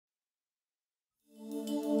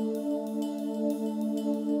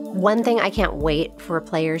One thing I can't wait for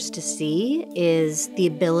players to see is the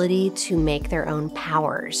ability to make their own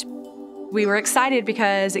powers. We were excited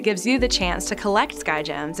because it gives you the chance to collect sky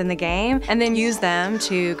gems in the game and then use them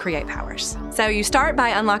to create powers. So you start by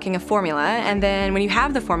unlocking a formula, and then when you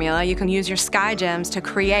have the formula, you can use your sky gems to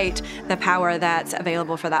create the power that's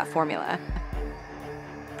available for that formula.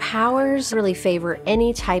 Powers really favor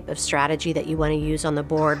any type of strategy that you want to use on the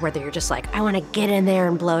board, whether you're just like, I want to get in there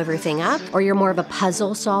and blow everything up, or you're more of a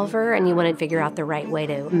puzzle solver and you want to figure out the right way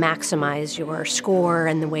to maximize your score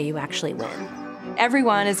and the way you actually win.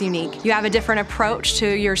 Everyone is unique. You have a different approach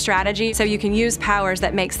to your strategy, so you can use powers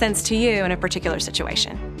that make sense to you in a particular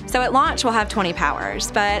situation. So at launch, we'll have 20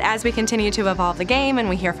 powers, but as we continue to evolve the game and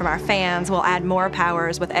we hear from our fans, we'll add more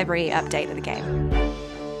powers with every update of the game.